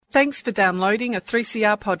Thanks for downloading a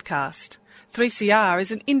 3CR podcast. 3CR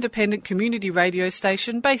is an independent community radio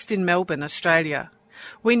station based in Melbourne, Australia.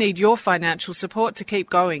 We need your financial support to keep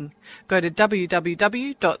going. Go to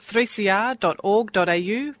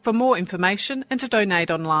www.3cr.org.au for more information and to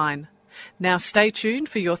donate online. Now stay tuned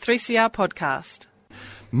for your 3CR podcast.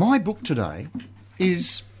 My book today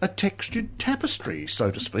is a textured tapestry,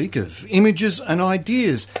 so to speak, of images and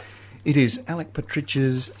ideas. It is Alec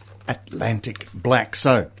Partridge's Atlantic Black.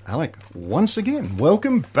 So, Alec, once again,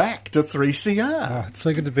 welcome back to 3CR. Oh, it's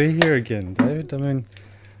so good to be here again, David. I mean,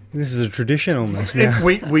 this is a tradition almost now.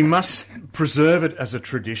 We must preserve it as a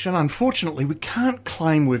tradition. Unfortunately, we can't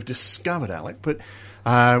claim we've discovered Alec, but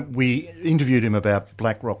we interviewed him about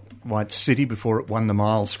Black Rock White City before it won the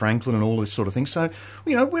Miles Franklin and all this sort of thing. So,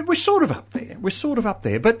 you know, we're sort of up there. We're sort of up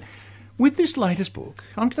there. But with this latest book,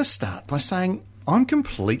 I'm going to start by saying I'm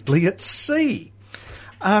completely at sea.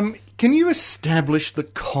 Can you establish the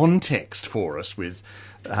context for us with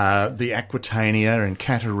the Aquitania and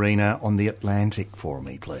Caterina on the Atlantic for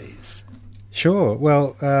me, please? Sure.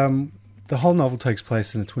 Well, the whole novel takes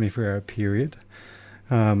place in a 24-hour period.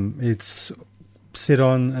 It's set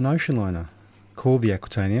on an ocean liner called the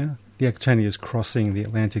Aquitania. The Aquitania is crossing the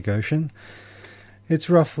Atlantic Ocean.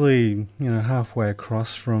 It's roughly, halfway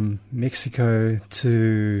across from Mexico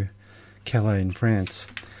to Calais in France.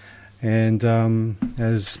 And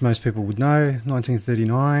as most people would know,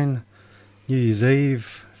 1939, New Year's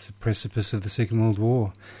Eve, it's the precipice of the Second World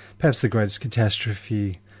War. Perhaps the greatest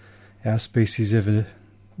catastrophe our species ever,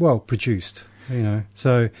 produced,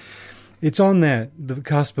 So it's on the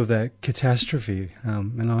cusp of that catastrophe.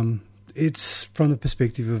 It's from the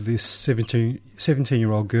perspective of this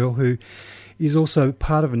 17-year-old girl who is also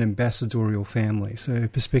part of an ambassadorial family. So her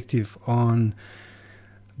perspective on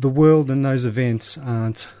the world and those events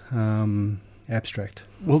aren't abstract.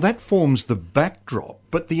 Well, that forms the backdrop,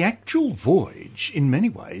 but the actual voyage, in many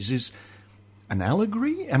ways, is an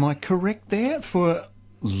allegory. Am I correct there? For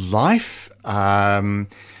life, and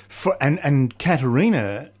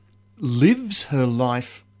Caterina lives her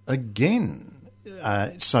life again,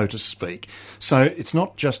 so to speak. So it's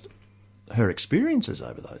not just her experiences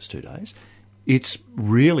over those 2 days. It's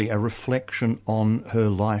really a reflection on her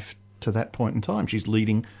life to that point in time. She's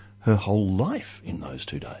leading her whole life in those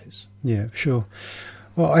 2 days. Yeah, sure.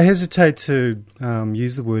 Well, I hesitate to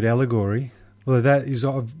use the word allegory, although that is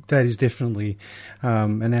definitely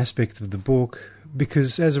an aspect of the book,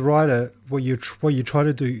 because as a writer, what you try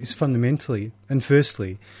to do is fundamentally and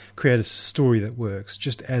firstly create a story that works,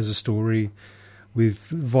 just as a story with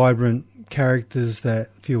vibrant characters that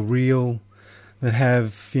feel real, that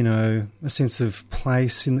have, a sense of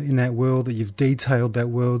place in that world, that you've detailed that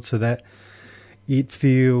world so that it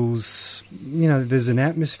feels, there's an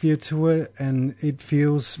atmosphere to it and it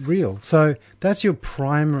feels real. So that's your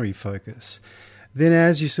primary focus. Then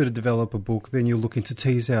as you sort of develop a book, then you're looking to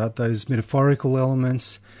tease out those metaphorical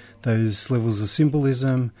elements, those levels of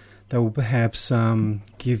symbolism that will perhaps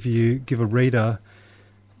give a reader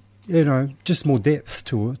just more depth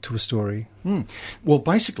to a story. Well,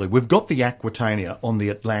 basically, we've got the Aquitania on the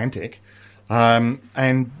Atlantic,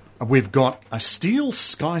 and we've got a steel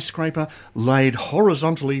skyscraper laid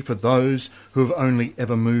horizontally for those who have only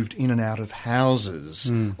ever moved in and out of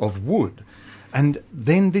houses of wood. And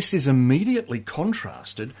then this is immediately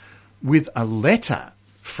contrasted with a letter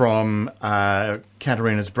from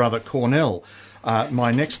Caterina's brother, Cornell.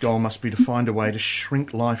 My next goal must be to find a way to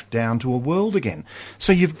shrink life down to a world again.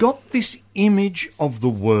 So you've got this image of the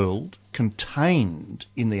world contained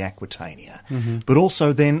in the Aquitania, but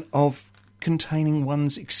also then of containing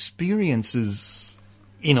one's experiences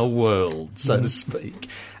in a world, so to speak,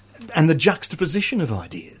 and the juxtaposition of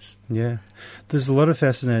ideas. Yeah. There's a lot of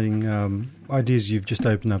fascinating ideas you've just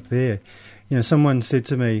opened up there. Someone said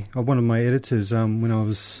to me, one of my editors, when I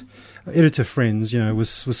was editor friends, was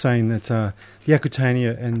saying that the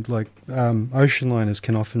Aquitania and ocean liners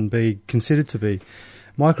can often be considered to be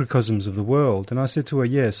microcosms of the world. And I said to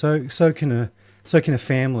her, so can a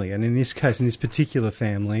family, and in this case, in this particular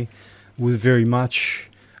family, we're very much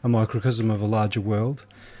a microcosm of a larger world.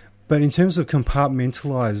 But in terms of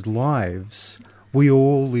compartmentalised lives, we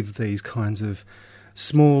all live these kinds of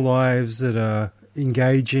small lives that are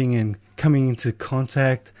engaging and coming into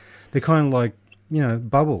contact. They're kind of like,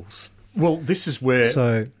 bubbles. Well, this is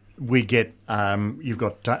where we get, you've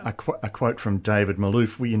got a quote from David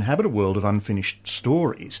Malouf, we inhabit a world of unfinished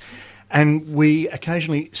stories. And we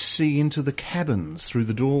occasionally see into the cabins through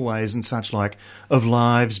the doorways and such like of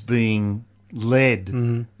lives being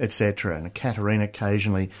led, etc. And Caterina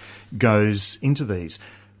occasionally goes into these.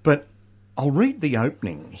 But I'll read the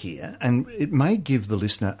opening here, and it may give the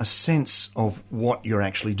listener a sense of what you're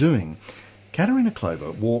actually doing. Katerina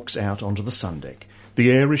Clover walks out onto the sun deck.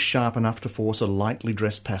 The air is sharp enough to force a lightly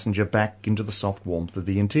dressed passenger back into the soft warmth of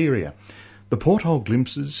the interior. The porthole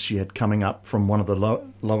glimpses she had coming up from one of the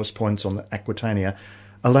lowest points on the Aquitania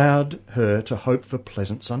allowed her to hope for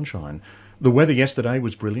pleasant sunshine. The weather yesterday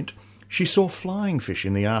was brilliant. She saw flying fish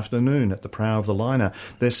in the afternoon at the prow of the liner,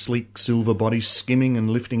 their sleek silver bodies skimming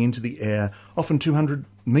and lifting into the air, often 200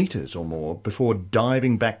 metres or more, before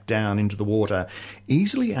diving back down into the water,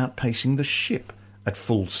 easily outpacing the ship at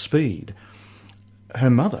full speed. Her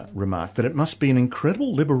mother remarked that it must be an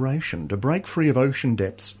incredible liberation to break free of ocean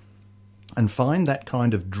depths and find that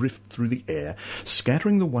kind of drift through the air,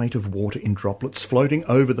 scattering the weight of water in droplets, floating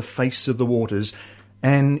over the face of the waters,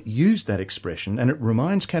 and used that expression, and it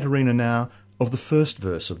reminds Katerina now of the first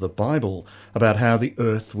verse of the Bible about how the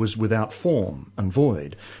earth was without form and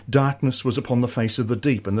void. Darkness was upon the face of the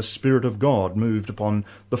deep, and the Spirit of God moved upon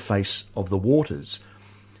the face of the waters.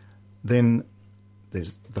 Then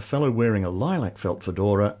there's the fellow wearing a lilac felt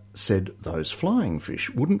fedora said those flying fish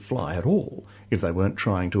wouldn't fly at all if they weren't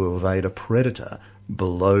trying to evade a predator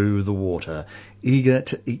below the water, eager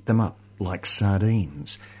to eat them up like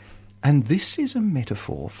sardines. And this is a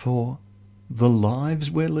metaphor for the lives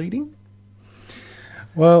we're leading?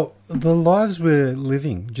 Well, the lives we're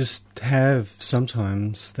living just have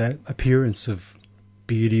sometimes that appearance of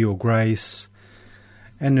beauty or grace,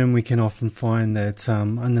 and then we can often find that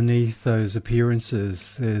underneath those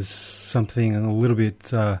appearances there's something a little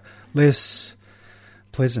bit less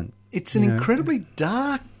pleasant. It's an incredibly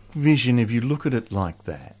dark vision if you look at it like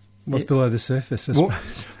that. What's below the surface, I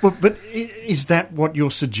suppose. But is that what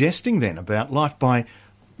you're suggesting then about life by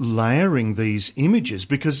layering these images?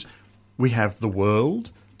 Because we have the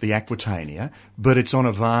world, the Aquitania, but it's on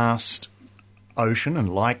a vast ocean,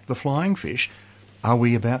 and like the flying fish, are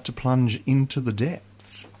we about to plunge into the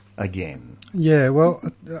depths again? Yeah, well,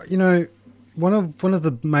 one of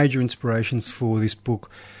the major inspirations for this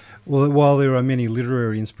book, well, while there are many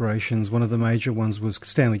literary inspirations, one of the major ones was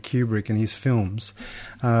Stanley Kubrick and his films.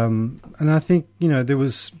 And I think, there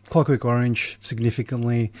was Clockwork Orange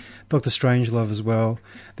significantly, Dr. Strangelove as well.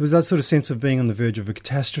 There was that sort of sense of being on the verge of a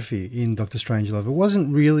catastrophe in Dr. Strangelove. It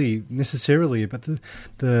wasn't really necessarily about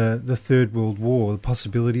the Third World War, the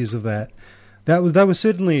possibilities of that. That was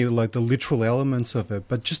certainly like the literal elements of it,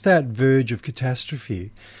 but just that verge of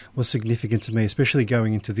catastrophe was significant to me, especially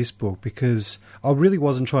going into this book, because I really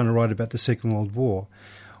wasn't trying to write about the Second World War.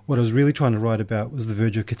 What I was really trying to write about was the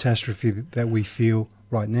verge of catastrophe that we feel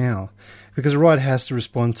right now, because a writer has to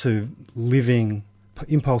respond to living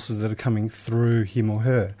impulses that are coming through him or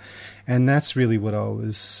her, and that's really what I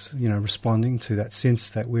was, responding to, that sense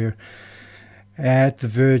that we're at the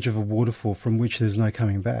verge of a waterfall from which there's no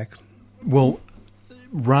coming back. Well,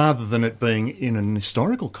 rather than it being in an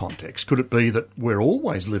historical context, could it be that we're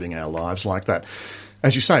always living our lives like that?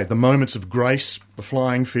 As you say, the moments of grace, the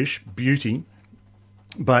flying fish, beauty,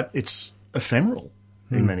 but it's ephemeral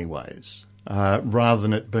in many ways, rather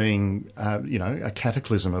than it being, a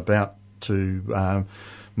cataclysm about to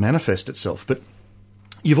manifest itself. But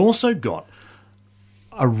you've also got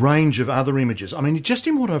a range of other images. I mean, just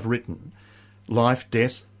in what I've written, life,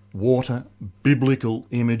 death, water, biblical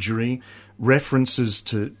imagery, references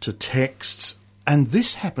to texts, and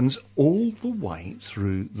this happens all the way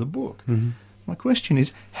through the book. Mm-hmm. My question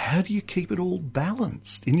is, how do you keep it all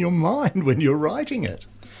balanced in your mind when you're writing it?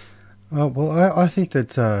 I think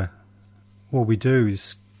that what we do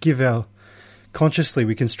is consciously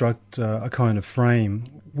we construct a kind of frame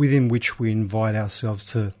within which we invite our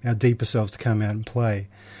deeper selves to come out and play.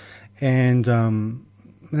 And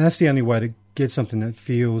that's the only way to get something that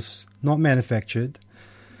feels not manufactured,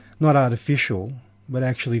 not artificial, but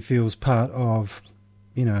actually feels part of,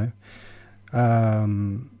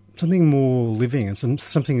 something more living and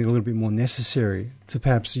something a little bit more necessary to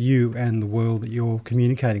perhaps you and the world that you're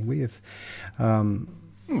communicating with.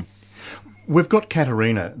 We've got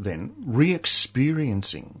Katerina then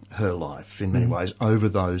re-experiencing her life in many ways over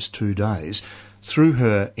those 2 days through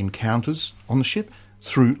her encounters on the ship,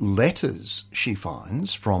 through letters she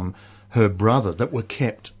finds from her brother that were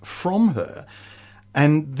kept from her.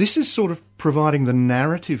 And this is sort of providing the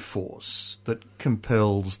narrative force that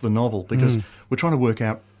compels the novel, because we're trying to work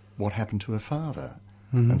out what happened to her father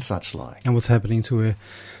and such like. And what's happening to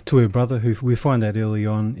her brother, who we find out early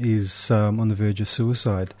on is on the verge of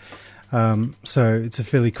suicide. So it's a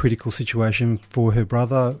fairly critical situation for her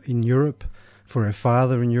brother in Europe, for her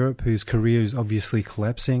father in Europe, whose career is obviously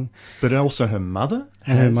collapsing. But also her mother?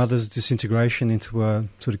 And her mother's disintegration into a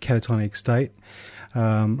sort of catatonic state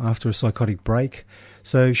after a psychotic break.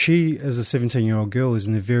 So she, as a 17-year-old girl, is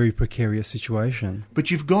in a very precarious situation. But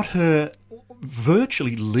you've got her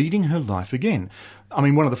virtually leading her life again. I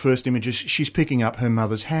mean, one of the first images, she's picking up her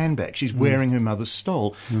mother's handbag. She's wearing her mother's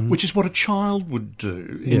stole, which is what a child would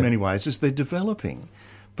do in many ways as they're developing.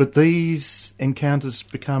 But these encounters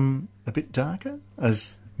become a bit darker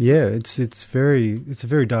as... Yeah, it's a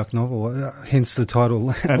very dark novel, hence the title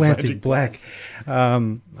Atlantic Black.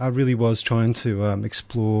 I really was trying to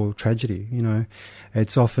explore tragedy, you know.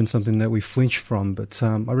 It's often something that we flinch from, but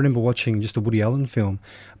I remember watching just a Woody Allen film,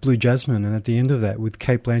 Blue Jasmine, and at the end of that, with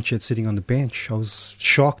Cate Blanchett sitting on the bench, I was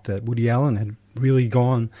shocked that Woody Allen had really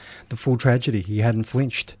gone the full tragedy. He hadn't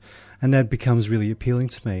flinched. And that becomes really appealing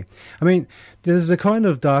to me. I mean, there's a kind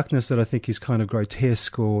of darkness that I think is kind of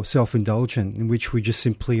grotesque or self-indulgent, in which we just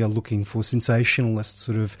simply are looking for sensationalist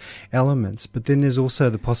sort of elements. But then there's also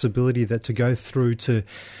the possibility that to go through to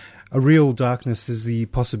a real darkness, there's the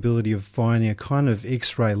possibility of finding a kind of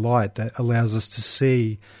X-ray light that allows us to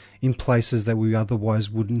see in places that we otherwise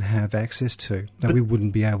wouldn't have access to, that we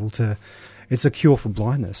wouldn't be able to. It's a cure for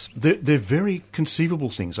blindness. They're very conceivable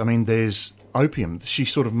things. I mean, there's opium. She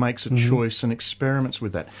sort of makes a choice and experiments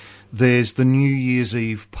with that. There's the New Year's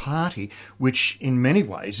Eve party, which in many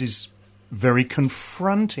ways is very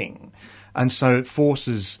confronting. And so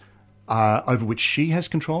forces over which she has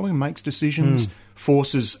control and makes decisions,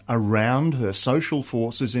 forces around her, social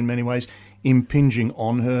forces in many ways, impinging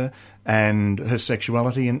on her and her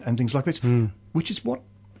sexuality and things like this, which is what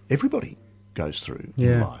everybody goes through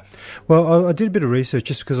in life. Well, I did a bit of research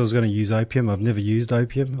just because I was going to use opium. I've never used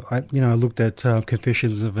opium. I looked at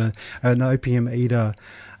Confessions of an Opium Eater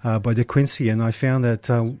by De Quincey, and I found that,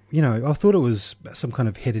 I thought it was some kind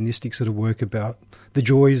of hedonistic sort of work about the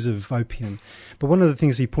joys of opium. But one of the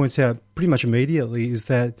things he points out pretty much immediately is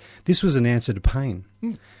that this was an answer to pain.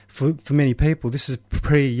 For many people, this is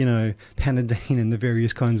Panadine and the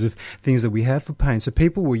various kinds of things that we have for pain. So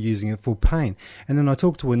people were using it for pain. And then I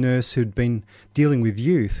talked to a nurse who'd been dealing with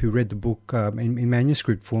youth who read the book in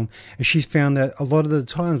manuscript form, and she found that a lot of the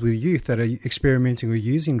times with youth that are experimenting or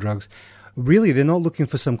using drugs, really they're not looking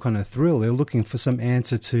for some kind of thrill. They're looking for some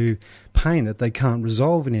answer to pain that they can't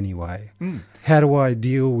resolve in any way. How do I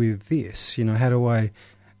deal with this? How do I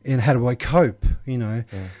cope?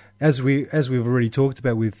 As we've already talked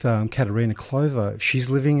about with Katerina Clover, she's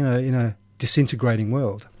living in a disintegrating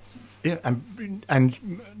world. Yeah, and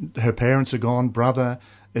her parents are gone, brother,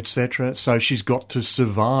 etc. So she's got to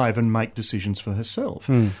survive and make decisions for herself.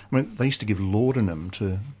 I mean, they used to give laudanum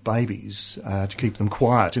to babies to keep them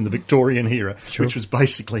quiet in the Victorian era, which was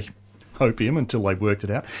basically opium until they worked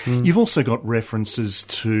it out. You've also got references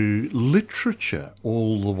to literature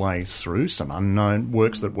all the way through, some unknown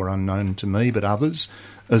works that were unknown to me, but others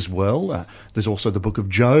as well. There's also the Book of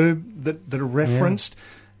Job that are referenced.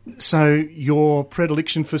 So your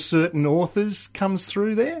predilection for certain authors comes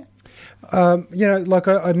through there? Like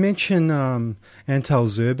I mentioned Antal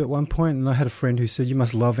Zerb at one point, and I had a friend who said, you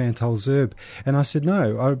must love Antal Zerb. And I said,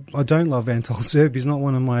 no, I don't love Antal Zerb. He's not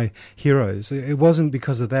one of my heroes. It wasn't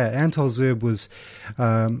because of that. Antal Zerb was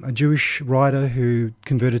a Jewish writer who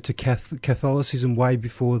converted to Catholicism way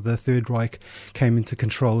before the Third Reich came into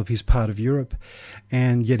control of his part of Europe,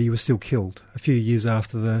 and yet he was still killed a few years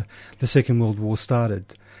after the Second World War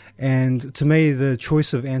started. And to me, the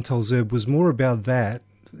choice of Antal Zerb was more about that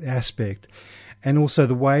aspect, and also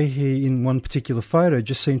the way he, in one particular photo,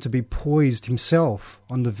 just seemed to be poised himself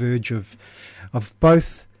on the verge of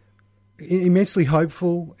both immensely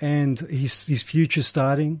hopeful and his future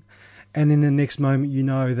starting, and in the next moment you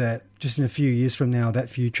know that just in a few years from now that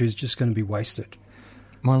future is just going to be wasted.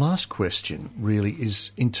 My last question really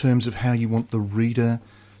is in terms of how you want the reader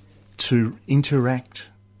to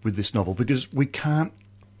interact with this novel, because we can't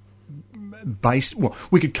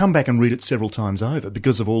we could come back and read it several times over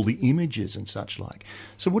because of all the images and such like.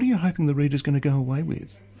 So what are you hoping the reader's going to go away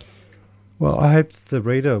with? Well, I hope the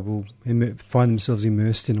reader will find themselves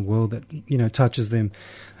immersed in a world that, touches them,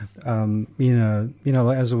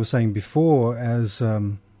 like as I was saying before, as,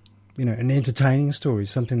 an entertaining story,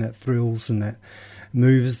 something that thrills and that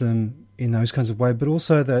moves them in those kinds of ways, but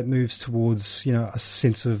also that moves towards, a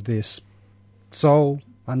sense of their soul,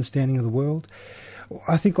 understanding of the world.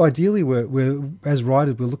 I think ideally we're as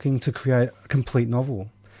writers, we're looking to create a complete novel.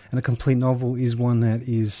 And a complete novel is one that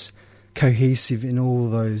is cohesive in all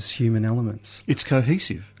of those human elements. It's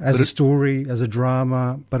cohesive. As a story, as a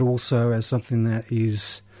drama, but also as something that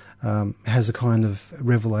is has a kind of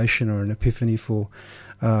revelation or an epiphany for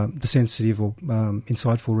the sensitive or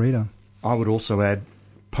insightful reader. I would also add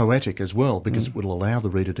poetic as well, because it will allow the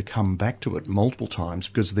reader to come back to it multiple times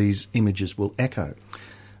because these images will echo.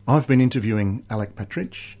 I've been interviewing Alec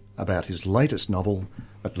Partridge, about his latest novel,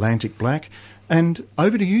 Atlantic Black. And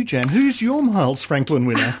over to you, Jan. Who's your Miles Franklin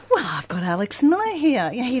winner? Well, I've got Alex Miller here.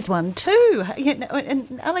 Yeah, he's won 2.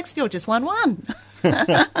 And Alex, you're just won 1.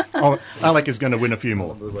 Oh, Alec is going to win a few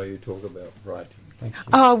more. The way you talk about writing. Thank you.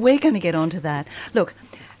 Oh, we're going to get on to that. Look,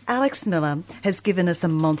 Alex Miller has given us a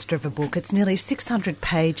monster of a book. It's nearly 600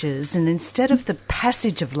 pages, and instead of The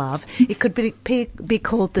Passage of Love, it could be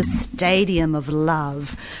called The Stadium of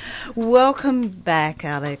Love. Welcome back,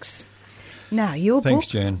 Alex. Now, your Thanks,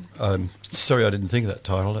 book... Jan. Sorry I didn't think of that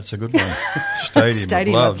title. That's a good one.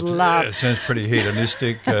 Stadium of Love. Yeah, it sounds pretty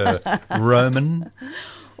hedonistic, Roman.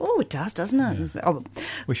 Oh, it does, doesn't it? Yeah. Oh.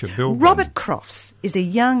 We should build Robert one. Crofts is a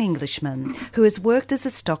young Englishman who has worked as a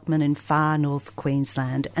stockman in far north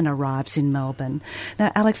Queensland and arrives in Melbourne.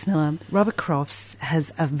 Now, Alex Miller, Robert Crofts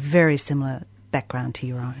has a very similar background to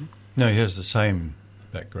your own. No, he has the same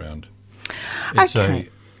background. It's Okay.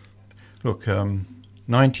 Look,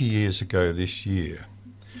 90 years ago this year,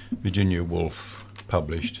 Virginia Woolf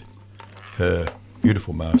published her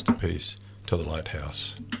beautiful masterpiece, To the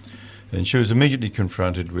Lighthouse. And she was immediately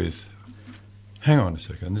confronted with, hang on a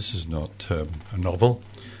second, this is not a novel.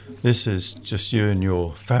 This is just you and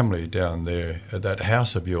your family down there at that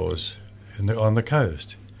house of yours on the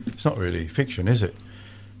coast. It's not really fiction, is it?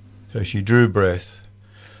 So she drew breath,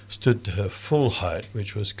 stood to her full height,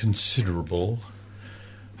 which was considerable,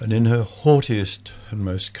 and in her haughtiest and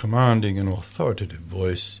most commanding and authoritative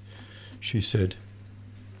voice, she said,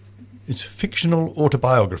 "It's fictional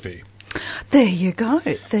autobiography." There you go.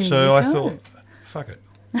 So I thought, fuck it.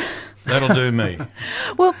 That'll do me.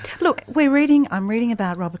 Well, look, I'm reading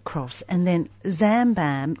about Robert Crofts, and then Zam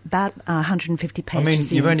Bam, about 150 pages I mean,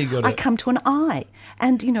 you've in, only got I come to an I.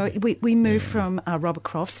 And, we move from Robert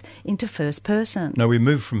Crofts into first person. No, we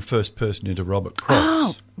moved from first person into Robert Crofts.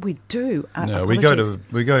 Oh, we do. No, we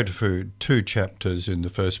go to 2 chapters in the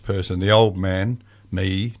first person. The old man,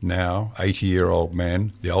 me now, 80-year-old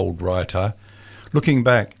man, the old writer, looking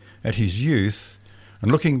back at his youth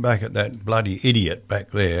and looking back at that bloody idiot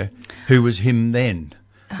back there who was him then,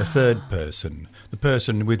 the third person, the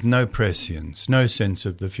person with no prescience, no sense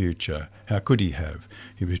of the future. How could he have?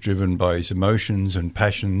 He was driven by his emotions and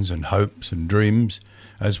passions and hopes and dreams,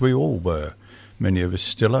 as we all were. Many of us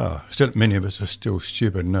still are. Many of us are still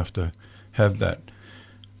stupid enough to have that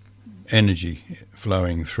energy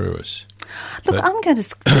flowing through us. Look, I'm going to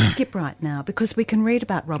skip right now because we can read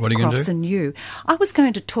about Robert Crofts and you. I was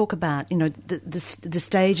going to talk about, the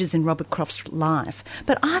stages in Robert Crofts' life,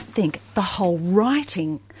 but I think the whole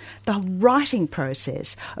writing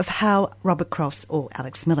process of how Robert Crofts or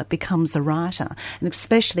Alex Miller becomes a writer, and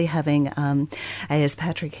especially having A.S.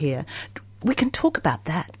 Patrick here, we can talk about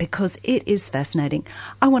that because it is fascinating.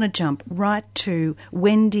 I want to jump right to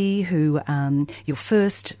Wendy, who your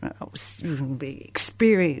first sexy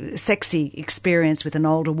experience with an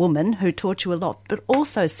older woman who taught you a lot, but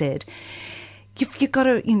also said you've got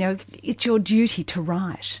to, it's your duty to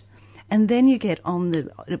write. And then you get on the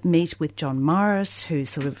meet with John Morris, who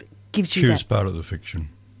sort of gives you She was part of the fiction.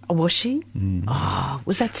 Was she? Mm. Oh,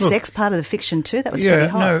 was that sex part of the fiction too? That was pretty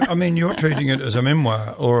hot. No, I mean, you're treating it as a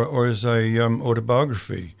memoir or as a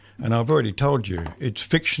autobiography. And I've already told you, it's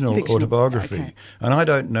fictional autobiography. Okay. And I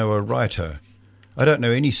don't know a writer. I don't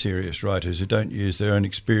know any serious writers who don't use their own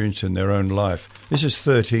experience in their own life. This is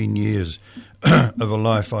 13 years of a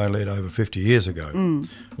life I led over 50 years ago. Mm.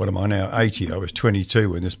 What am I now? 80. I was 22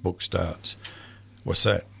 when this book starts. What's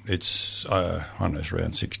that? It's, I don't know, it's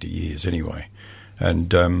around 60 years anyway.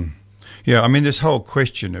 And, I mean, this whole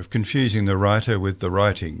question of confusing the writer with the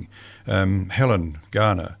writing, Helen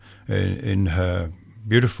Garner, in her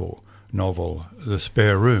beautiful novel, The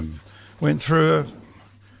Spare Room, went through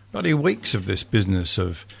bloody weeks of this business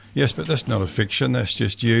of, yes, but that's not a fiction, that's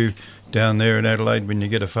just you down there in Adelaide when you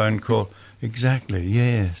get a phone call. Exactly,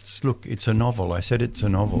 yes, look, it's a novel. I said it's a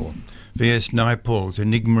novel. V.S. Naipaul's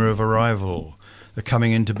Enigma of Arrival, the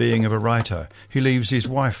coming into being of a writer. He leaves his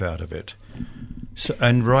wife out of it.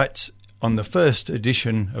 And writes on the first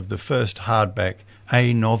edition of the first hardback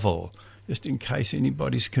a novel, just in case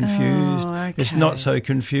anybody's confused. Oh, okay. It's not so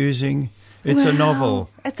confusing. It's a novel.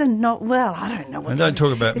 It's a novel. Well, I don't know what. And don't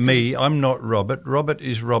talk about me. I'm not Robert. Robert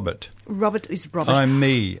is Robert. Robert is Robert. I'm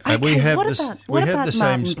me. Okay, we have what about the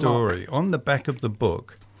same Martin story. Block? On the back of the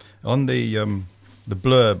book, on the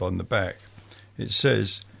blurb on the back, it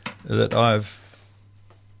says that I've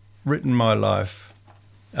written my life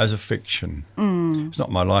as a fiction. Mm. It's not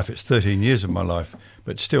my life, it's 13 years of my life,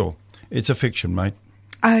 but still, it's a fiction, mate.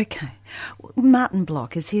 Okay. Martin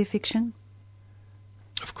Block, is he a fiction?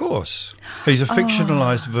 Of course. He's a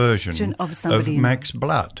fictionalised version of somebody Max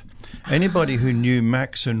Blatt. Anybody who knew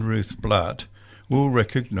Max and Ruth Blatt will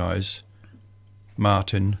recognise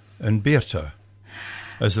Martin and Bertha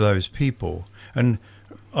as those people. And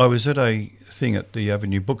I was at a thing at the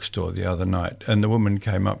Avenue bookstore the other night, and the woman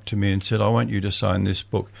came up to me and said, I want you to sign this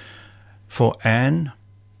book for Anne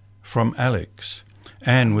from Alex.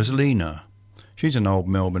 Anne was Lena. She's an old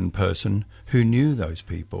Melbourne person who knew those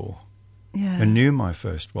people and knew my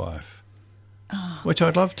first wife, which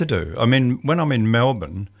I'd love to do. I mean, when I'm in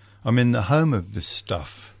Melbourne, I'm in the home of this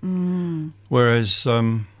stuff. Whereas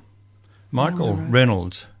Michael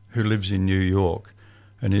Reynolds, who lives in New York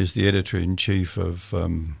and is the editor-in-chief of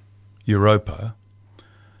Europa,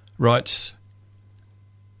 writes,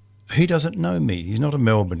 he doesn't know me. He's not a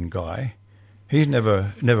Melbourne guy. He's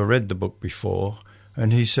never read the book before.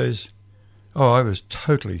 And he says, I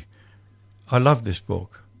love this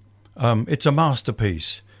book. It's a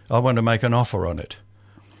masterpiece. I want to make an offer on it.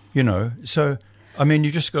 You know, so, I mean,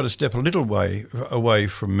 you just got to step a little way away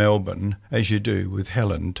from Melbourne, as you do with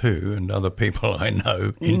Helen too, and other people I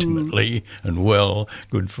know intimately and well,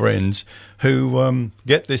 good friends, who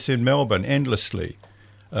get this in Melbourne endlessly,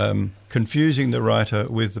 confusing the writer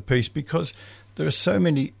with the piece, because there are so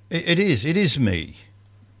many. It is me.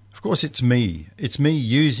 Of course, it's me. It's me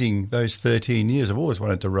using those 13 years. I've always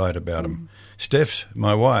wanted to write about them. Steph's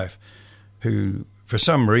my wife, who, for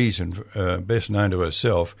some reason, best known to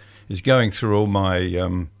herself, is going through all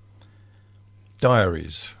my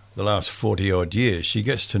diaries the last 40-odd years. She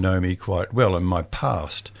gets to know me quite well and my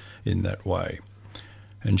past in that way.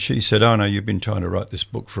 And she said, no, you've been trying to write this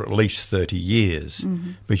book for at least 30 years,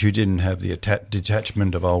 but you didn't have the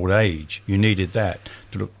detachment of old age. You needed that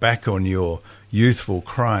to look back on your youthful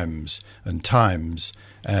crimes and times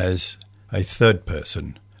as a third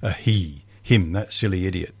person, a him, that silly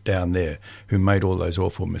idiot down there who made all those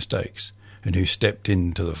awful mistakes and who stepped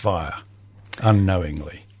into the fire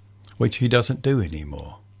unknowingly, which he doesn't do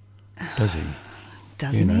anymore, does he?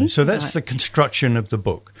 Doesn't he? So that's the construction of the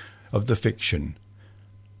book, of the fiction.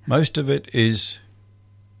 Most of it is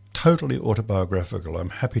totally autobiographical, I'm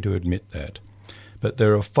happy to admit that. But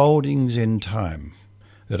there are foldings in time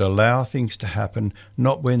that allow things to happen,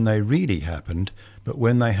 not when they really happened, but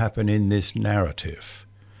when they happen in this narrative.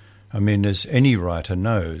 I mean, as any writer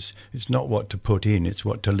knows, it's not what to put in, it's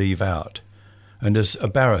what to leave out. And as a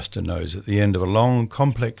barrister knows, at the end of a long,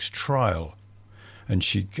 complex trial, and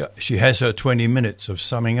she has her 20 minutes of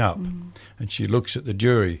summing up, and she looks at the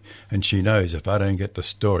jury, and she knows, if I don't get the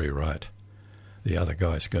story right, the other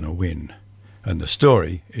guy's going to win. And the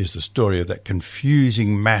story is the story of that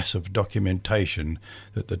confusing mass of documentation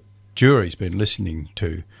that the jury's been listening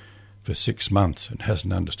to for 6 months and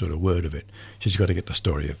hasn't understood a word of it. She's got to get the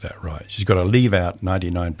story of that right. She's got to leave out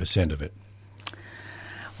 99% of it.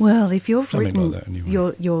 Well, if you've Something written like that,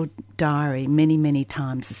 anyway. your diary many, many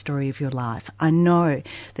times, the story of your life, I know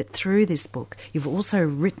that through this book you've also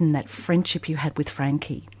written that friendship you had with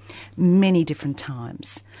Frankie many different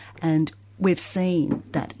times. And we've seen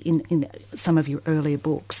that in some of your earlier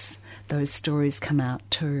books, those stories come out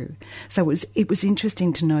too. So it was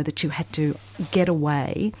interesting to know that you had to get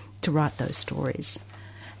away to write those stories.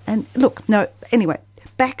 And look, anyway,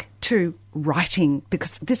 back to writing,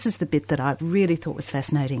 because this is the bit that I really thought was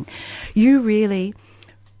fascinating. You really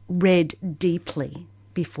read deeply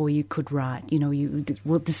before you could write. You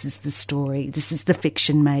know, this is the story, this is the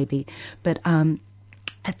fiction maybe, but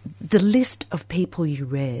the list of people you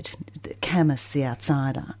read, Camus, The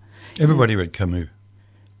Outsider. Everybody read Camus.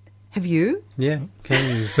 Have you? Yeah,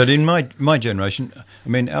 Camus. But in my generation, I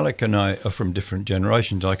mean, Alec and I are from different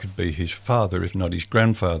generations. I could be his father, if not his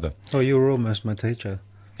grandfather. Oh, you were almost my teacher.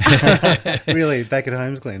 Really, back at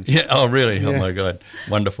Holmes Glen. Yeah. Oh, really? Yeah. Oh, my God.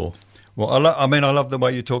 Wonderful. Well, I love the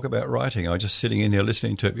way you talk about writing. I was just sitting in here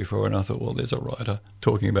listening to it before, and I thought, well, there's a writer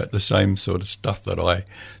talking about the same sort of stuff that I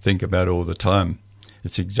think about all the time.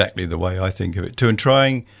 It's exactly the way I think of it too, and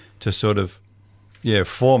trying to sort of,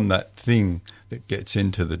 form that thing that gets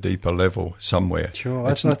into the deeper level somewhere. Sure.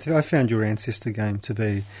 I found your Ancestor Game to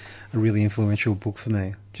be a really influential book for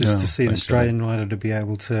me. Just to see an Australian writer to be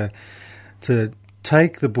able to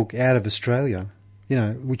take the book out of Australia, you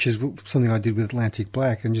know, which is something I did with Atlantic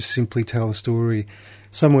Black, and just simply tell a story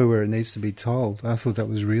somewhere where it needs to be told. I thought that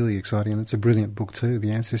was really exciting, and it's a brilliant book too,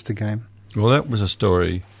 The Ancestor Game. Well, that was a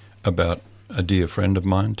story about a dear friend of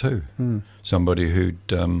mine too, somebody who'd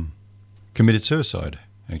committed suicide,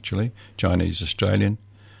 actually, Chinese Australian.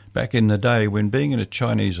 Back in the day, when being a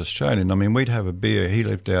Chinese Australian, I mean, we'd have a beer. He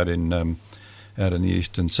lived out in the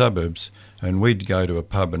eastern suburbs, and we'd go to a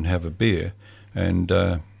pub and have a beer, and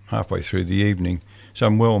halfway through the evening,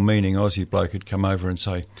 some well-meaning Aussie bloke would come over and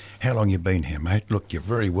say, "How long you been here, mate? Look, you're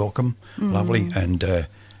very welcome, lovely, and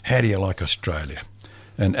how do you like Australia?"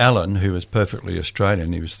 And Alan, who was perfectly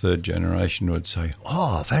Australian, he was third generation, would say,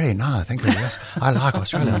 "Oh, very nice, thank you. Yes, I like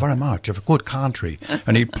Australia very much. It's a good country."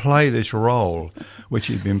 And he'd play this role, which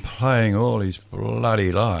he'd been playing all his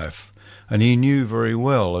bloody life. And he knew very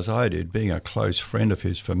well, as I did, being a close friend of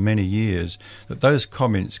his for many years, that those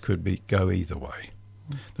comments could go either way.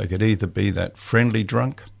 They could either be that friendly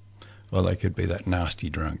drunk, or they could be that nasty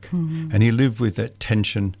drunk. Mm-hmm. And he lived with that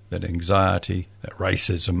tension, that anxiety, that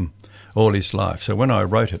racism, all his life. So when I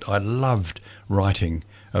wrote it, I loved writing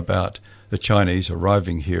about the Chinese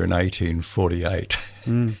arriving here in 1848.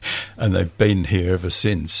 And they've been here ever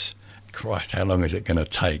since. Christ, how long is it going to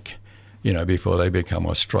take, before they become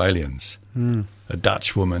Australians? A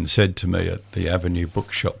Dutch woman said to me at the Avenue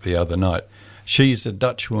bookshop the other night, she's a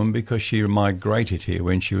Dutch woman because she migrated here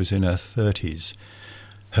when she was in her 30s.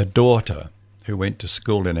 Her daughter, who went to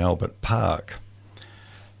school in Albert Park,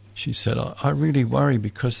 she said, I really worry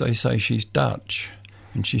because they say she's Dutch.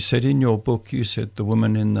 And she said, in your book, you said the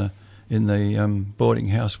woman in the boarding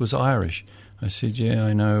house was Irish. I said, yeah,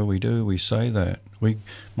 I know, we do, we say that.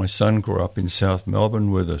 My son grew up in South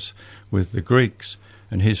Melbourne with us, with the Greeks,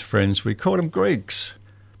 and his friends, we called them Greeks.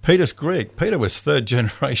 Peter's Greek. Peter was third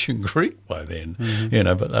generation Greek by then,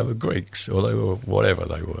 but they were Greeks, or they were whatever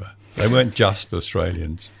they were. They weren't just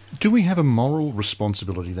Australians. Do we have a moral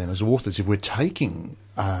responsibility then as authors if we're taking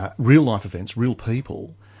real life events, real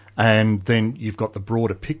people, and then you've got the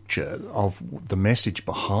broader picture of the message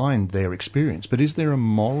behind their experience, but is there a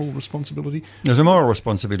moral responsibility? There's a moral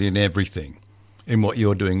responsibility in everything, in what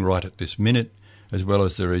you're doing right at this minute, as well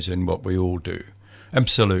as there is in what we all do.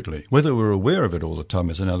 Absolutely. Whether we're aware of it all the time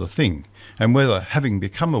is another thing, and whether, having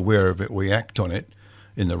become aware of it, we act on it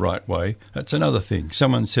in the right way, that's another thing.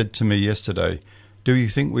 Someone said to me yesterday, do you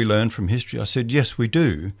think we learn from history? I said, yes, we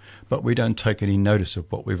do, but we don't take any notice of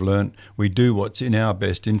what we've learned. We do what's in our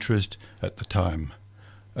best interest at the time.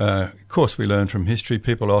 Of course, we learn from history.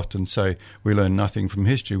 People often say we learn nothing from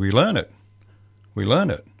history. We learn it. We learn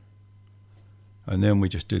it. And then we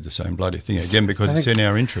just do the same bloody thing again because it's in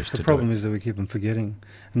our interest. The problem is that we keep on forgetting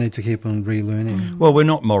and need to keep on relearning. Well, we're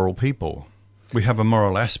not moral people. We have a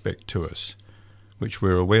moral aspect to us, which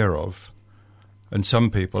we're aware of. And some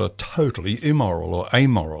people are totally immoral or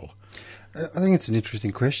amoral. I think it's an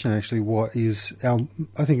interesting question, actually.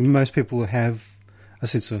 I think most people have a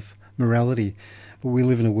sense of morality, but we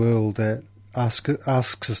live in a world that asks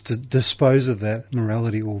us to dispose of that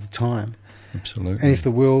morality all the time. Absolutely. And if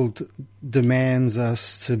the world demands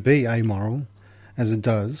us to be amoral, as it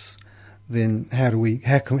does, then how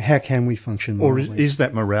can we function morally? Or is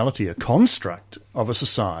that morality a construct of a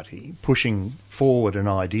society pushing forward an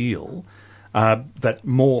ideal that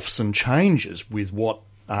morphs and changes with what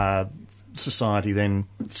society then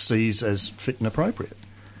sees as fit and appropriate?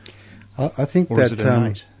 I think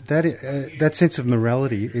that sense of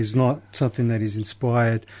morality is not something that is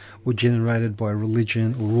inspired or generated by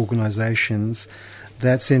religion or organisations.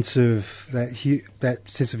 That sense of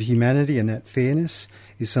humanity and that fairness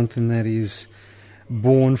is something that is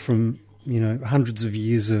born from hundreds of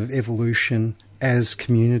years of evolution as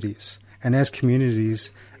communities, and as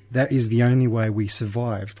communities, that is the only way we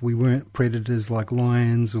survived. We weren't predators like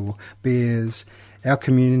lions or bears. Our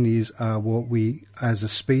communities are what we, as a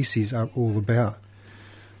species, are all about.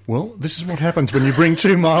 Well, this is what happens when you bring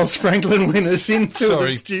two Miles Franklin winners into the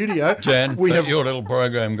studio. Jan, your little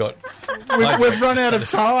program got... We've run out of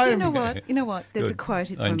time. You know what? There's a quote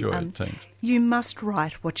from... I enjoy it, thanks. You must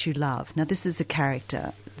write what you love. Now, this is a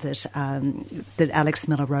character that Alex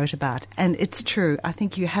Miller wrote about, and it's true. I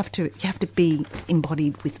think you have to be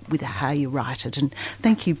embodied with how you write it. And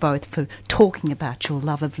thank you both for talking about your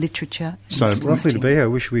love of literature. So lovely to be here. I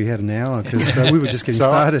wish we had an hour because we were just getting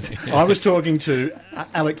started. I was talking to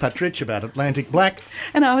Alec Partridge about Atlantic Black,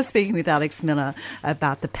 and I was speaking with Alex Miller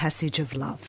about The Passage of Love.